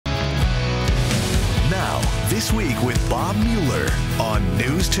This Week with Bob Mueller on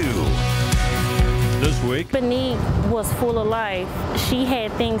News 2. This week, Ebonique was full of life. She had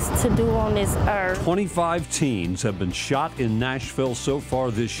things to do on this earth. 25 teens have been shot in Nashville so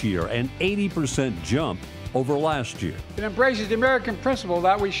far this year, an 80% jump over last year. It embraces the American principle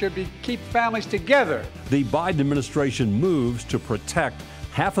that we should keep families together. The Biden administration moves to protect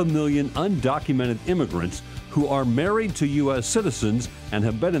 500,000 undocumented immigrants who are married to U.S. citizens and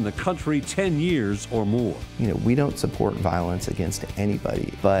have been in the country 10 years or more. You know, we don't support violence against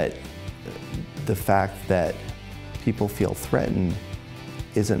anybody, but the fact that people feel threatened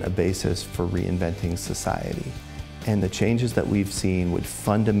isn't a basis for reinventing society. And the changes that we've seen would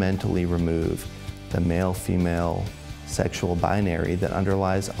fundamentally remove the male-female sexual binary that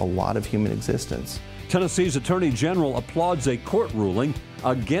underlies a lot of human existence. Tennessee's Attorney General applauds a court ruling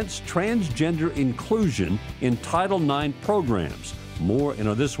against transgender inclusion in Title IX programs. More in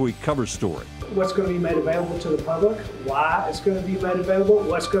our This Week cover story. What's going to be made available to the public, why it's going to be made available,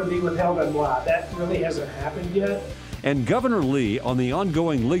 what's going to be withheld, and why. That really hasn't happened yet. And Governor Lee on the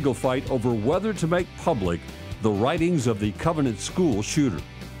ongoing legal fight over whether to make public the writings of the Covenant School shooter.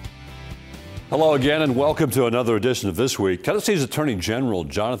 Hello again and welcome to another edition of This Week. Tennessee's Attorney General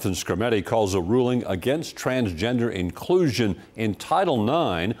Jonathan Skrmetti calls a ruling against transgender inclusion in Title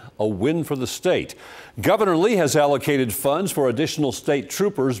IX a win for the state. Governor Lee has allocated funds for additional state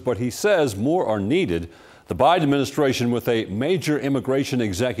troopers, but he says more are needed. The Biden administration with a major immigration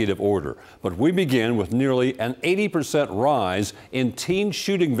executive order. But we begin with nearly an 80% rise in teen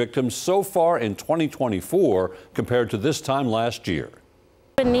shooting victims so far in 2024 compared to this time last year.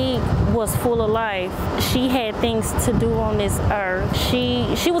 Ebonique was full of life. She had things to do on this earth.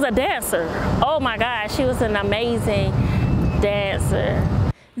 She was a dancer. Oh my God, she was an amazing dancer.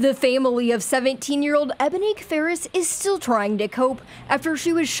 The family of 17-year-old Ebonique Ferris is still trying to cope after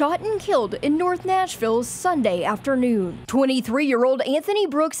she was shot and killed in North Nashville Sunday afternoon. 23-year-old Anthony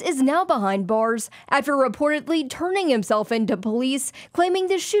Brooks is now behind bars after reportedly turning himself into police, claiming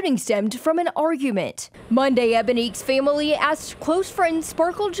the shooting stemmed from an argument. Monday, Ebonique's family asked close friend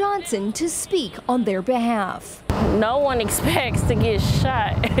Sparkle Johnson to speak on their behalf. No one expects to get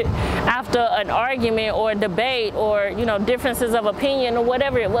shot after an argument or a debate or, differences of opinion or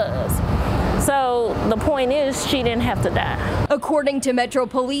whatever it was. So the point is, she didn't have to die. According to Metro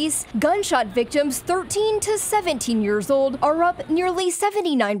Police, gunshot victims 13 to 17 years old are up nearly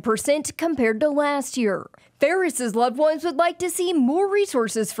 79% compared to last year. Ferris's loved ones would like to see more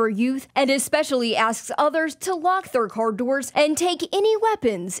resources for youth and especially asks others to lock their car doors and take any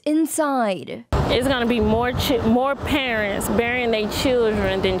weapons inside. It's going to be more parents burying their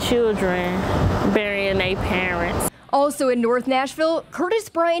children than children burying their parents. Also in North Nashville, Curtis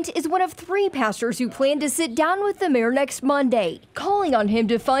Bryant is one of 3 pastors who plan to sit down with the mayor next Monday, calling on him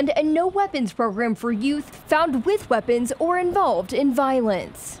to fund a no weapons program for youth found with weapons or involved in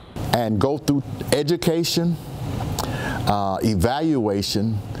violence. And go through education,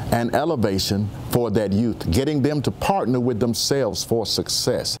 evaluation, and elevation for that youth, getting them to partner with themselves for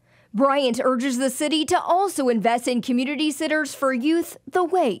success. Bryant urges the city to also invest in community centers for youth the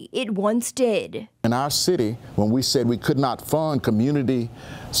way it once did. In our city, when we said we could not fund community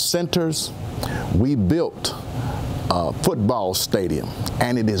centers, we built a football stadium,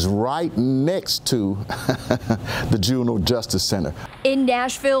 and it is right next to the Juvenile Justice Center. In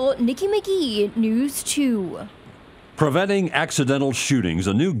Nashville, Nikki McGee, News 2. Preventing accidental shootings,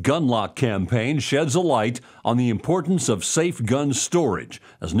 a new gun lock campaign sheds a light on the importance of safe gun storage.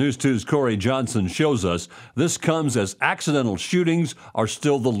 As News 2's Corey Johnson shows us, this comes as accidental shootings are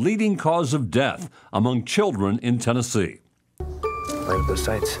still the leading cause of death among children in Tennessee. Light up those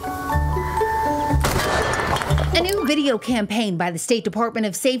sights. A new video campaign by the State Department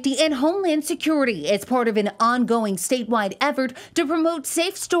of Safety and Homeland Security is part of an ongoing statewide effort to promote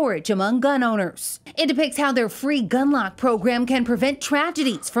safe storage among gun owners. It depicts how their free gun lock program can prevent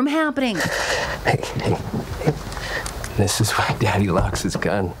tragedies from happening. Hey. This is why Daddy locks his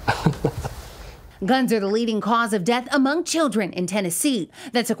gun. Guns are the leading cause of death among children in Tennessee.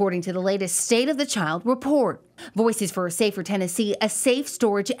 That's according to the latest State of the Child report. Voices for a Safer Tennessee, a safe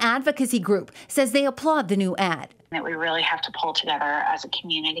storage advocacy group, says they applaud the new ad. That we really have to pull together as a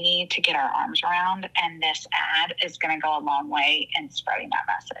community to get our arms around, and this ad is going to go a long way in spreading that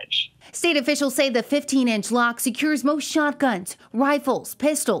message. State officials say the 15-inch lock secures most shotguns, rifles,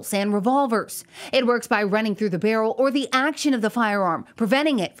 pistols, and revolvers. It works by running through the barrel or the action of the firearm,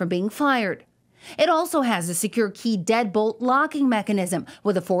 preventing it from being fired. It also has a secure key deadbolt locking mechanism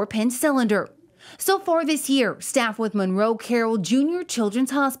with a 4-pin cylinder. So far this year, staff with Monroe Carroll Jr.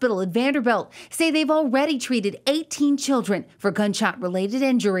 Children's Hospital at Vanderbilt say they've already treated 18 children for gunshot-related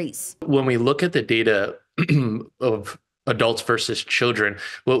injuries. When we look at the data of adults versus children,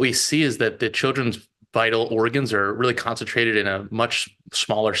 what we see is that the children's vital organs are really concentrated in a much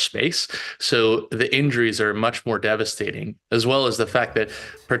smaller space. So the injuries are much more devastating, as well as the fact that,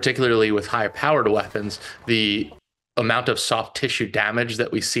 particularly with high-powered weapons, the amount of soft tissue damage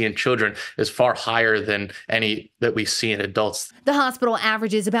that we see in children is far higher than any that we see in adults. The hospital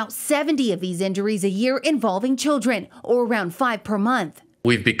averages about 70 of these injuries a year involving children, or around 5 per month.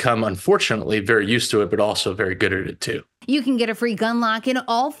 We've become, unfortunately, very used to it, but also very good at it too. You can get a free gun lock in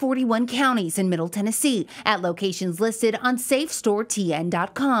all 41 counties in Middle Tennessee at locations listed on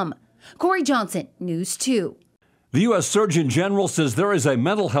SafeStoreTN.com. Corey Johnson, News 2. The U.S. Surgeon General says there is a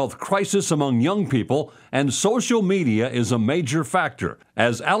mental health crisis among young people, and social media is a major factor.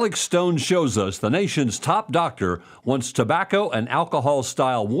 As Alex Stone shows us, the nation's top doctor wants tobacco and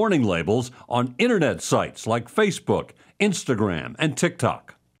alcohol-style warning labels on internet sites like Facebook, Instagram, and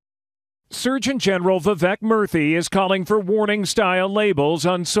TikTok. Surgeon General Vivek Murthy is calling for warning-style labels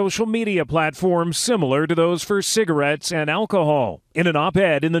on social media platforms similar to those for cigarettes and alcohol. In an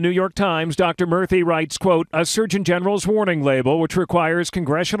op-ed in the New York Times, Dr. Murthy writes, quote, "A Surgeon General's warning label, which requires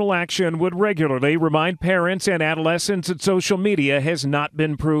congressional action, would regularly remind parents and adolescents that social media has not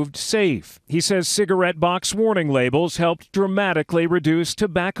been proved safe." He says cigarette box warning labels helped dramatically reduce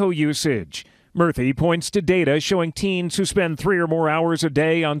tobacco usage. Murthy points to data showing teens who spend 3 or more hours a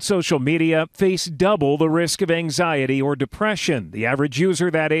day on social media face double the risk of anxiety or depression. The average user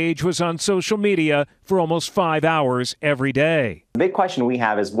that age was on social media for almost 5 hours every day. The big question we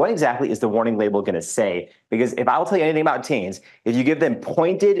have is, what exactly is the warning label going to say? Because if I will tell you anything about teens, if you give them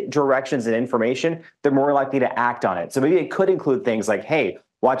pointed directions and information, they're more likely to act on it. So maybe it could include things like, hey,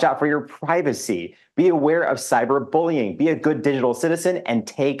 watch out for your privacy, be aware of cyberbullying, be a good digital citizen, and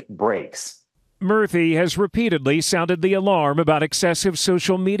take breaks. Murthy has repeatedly sounded the alarm about excessive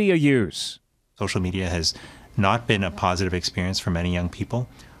social media use. Social media has not been a positive experience for many young people.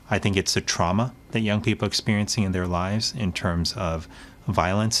 I think it's a trauma that young people are experiencing in their lives in terms of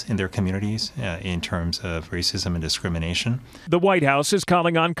violence in their communities, in terms of racism and discrimination. The White House is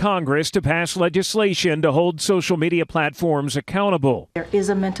calling on Congress to pass legislation to hold social media platforms accountable. There is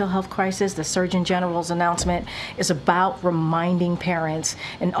a mental health crisis. The Surgeon General's announcement is about reminding parents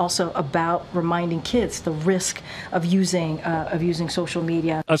and also about reminding kids the risk of using social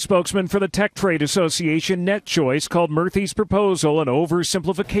media. A spokesman for the Tech Trade Association, NetChoice, called Murthy's proposal an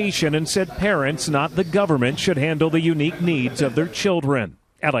oversimplification and said parents, not the government, should handle the unique needs of their children.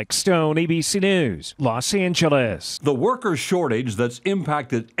 Alex Stone, ABC News, Los Angeles. The worker shortage that's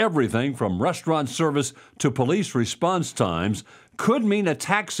impacted everything from restaurant service to police response times could mean a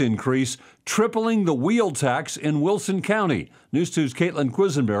tax increase, tripling the wheel tax in Wilson County. News 2's Caitlin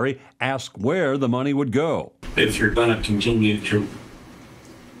Quisenberry asked where the money would go. If you're going to continue to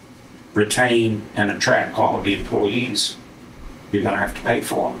retain and attract quality employees, you're going to have to pay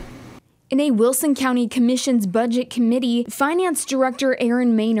for them. In a Wilson County Commission's Budget Committee, Finance Director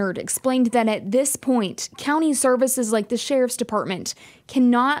Aaron Maynard explained that at this point, county services like the Sheriff's Department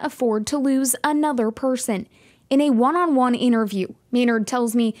cannot afford to lose another person. In a one-on-one interview, Maynard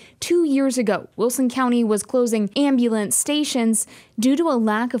tells me 2 years ago, Wilson County was closing ambulance stations due to a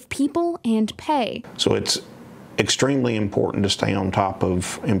lack of people and pay. So it's extremely important to stay on top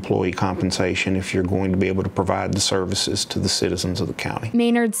of employee compensation if you're going to be able to provide the services to the citizens of the county.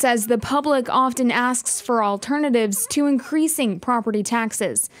 Maynard says the public often asks for alternatives to increasing property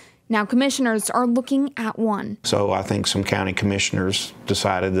taxes. Now commissioners are looking at one. So I think some county commissioners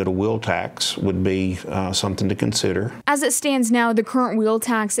decided that a wheel tax would be something to consider. As it stands now, the current wheel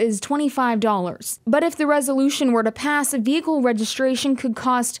tax is $25. But if the resolution were to pass, vehicle registration could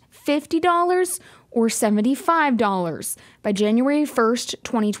cost $50 or $75 by January 1st,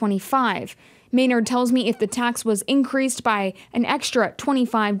 2025. Maynard tells me if the tax was increased by an extra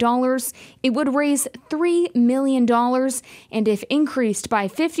 $25, it would raise $3 million, and if increased by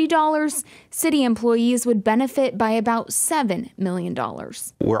 $50, city employees would benefit by about $7 million.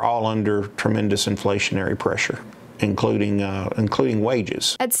 We're all under tremendous inflationary pressure, including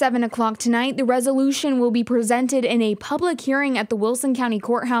wages. At 7 o'clock tonight, the resolution will be presented in a public hearing at the Wilson County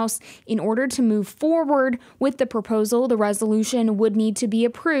Courthouse. In order to move forward with the proposal, the resolution would need to be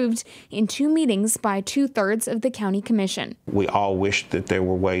approved in 2 meetings by 2/3 of the county commission. We all wish that there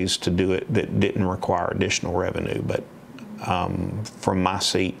were ways to do it that didn't require additional revenue, but from my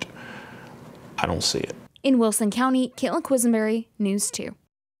seat, I don't see it. In Wilson County, Caitlin Quisenberry, News 2.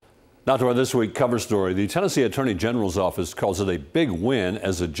 Now to our This Week cover story. The Tennessee Attorney General's office calls it a big win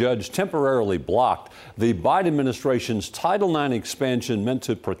as a judge temporarily blocked the Biden administration's Title IX expansion meant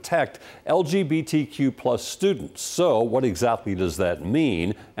to protect LGBTQ+ students. So what exactly does that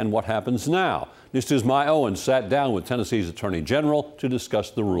mean and what happens now? News 2's My Owen sat down with Tennessee's Attorney General to discuss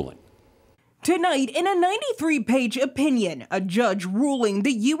the ruling. Tonight, in a 93-page opinion, a judge ruling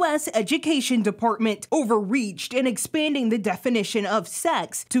the U.S. Education Department overreached in expanding the definition of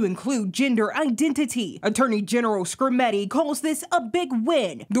sex to include gender identity. Attorney General Scrimetti calls this a big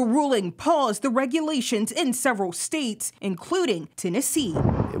win. The ruling paused the regulations in several states, including Tennessee.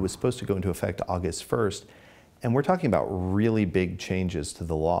 It was supposed to go into effect August 1st, and we're talking about really big changes to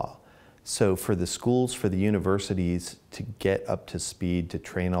the law. So for the schools, for the universities to get up to speed, to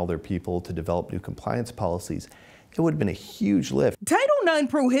train all their people, to develop new compliance policies, it would have been a huge lift. Title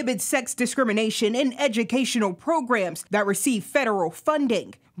IX prohibits sex discrimination in educational programs that receive federal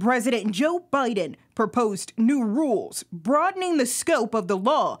funding. President Joe Biden proposed new rules, broadening the scope of the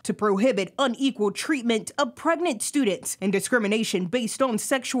law to prohibit unequal treatment of pregnant students and discrimination based on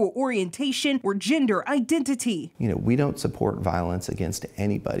sexual orientation or gender identity. You know, we don't support violence against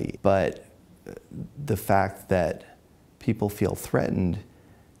anybody, but the fact that people feel threatened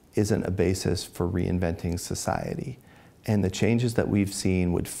isn't a basis for reinventing society. And the changes that we've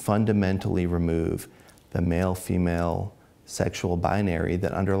seen would fundamentally remove the male-female sexual binary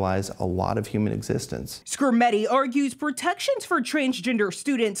that underlies a lot of human existence. Scrimetti argues protections for transgender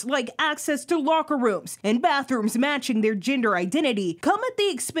students, like access to locker rooms and bathrooms matching their gender identity, come at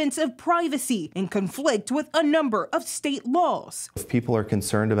the expense of privacy and conflict with a number of state laws. If people are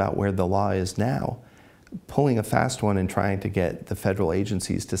concerned about where the law is now, pulling a fast one and trying to get the federal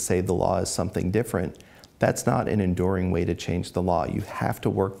agencies to say the law is something different, that's not an enduring way to change the law. You have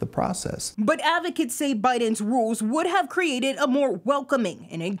to work the process. But advocates say Biden's rules would have created a more welcoming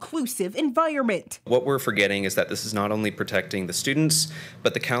and inclusive environment. What we're forgetting is that this is not only protecting the students,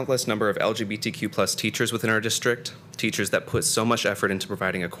 but the countless number of LGBTQ+ teachers within our district, teachers that put so much effort into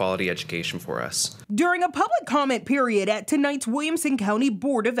providing a quality education for us. During a public comment period at tonight's Williamson County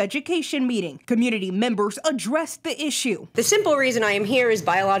Board of Education meeting, community members addressed the issue. The simple reason I am here is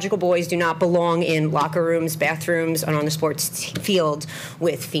biological boys do not belong in locker rooms, bathrooms, and on the sports field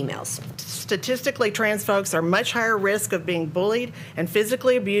with females. Statistically, trans folks are much higher risk of being bullied and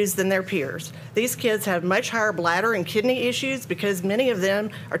physically abused than their peers. These kids have much higher bladder and kidney issues because many of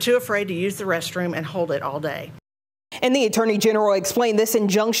them are too afraid to use the restroom and hold it all day. And the Attorney General explained this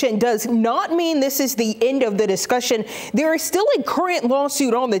injunction does not mean this is the end of the discussion. There is still a current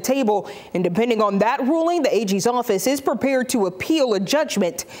lawsuit on the table, and depending on that ruling, the AG's office is prepared to appeal a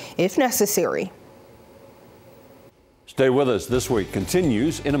judgment if necessary. Stay with us. This Week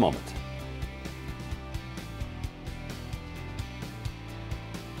continues in a moment.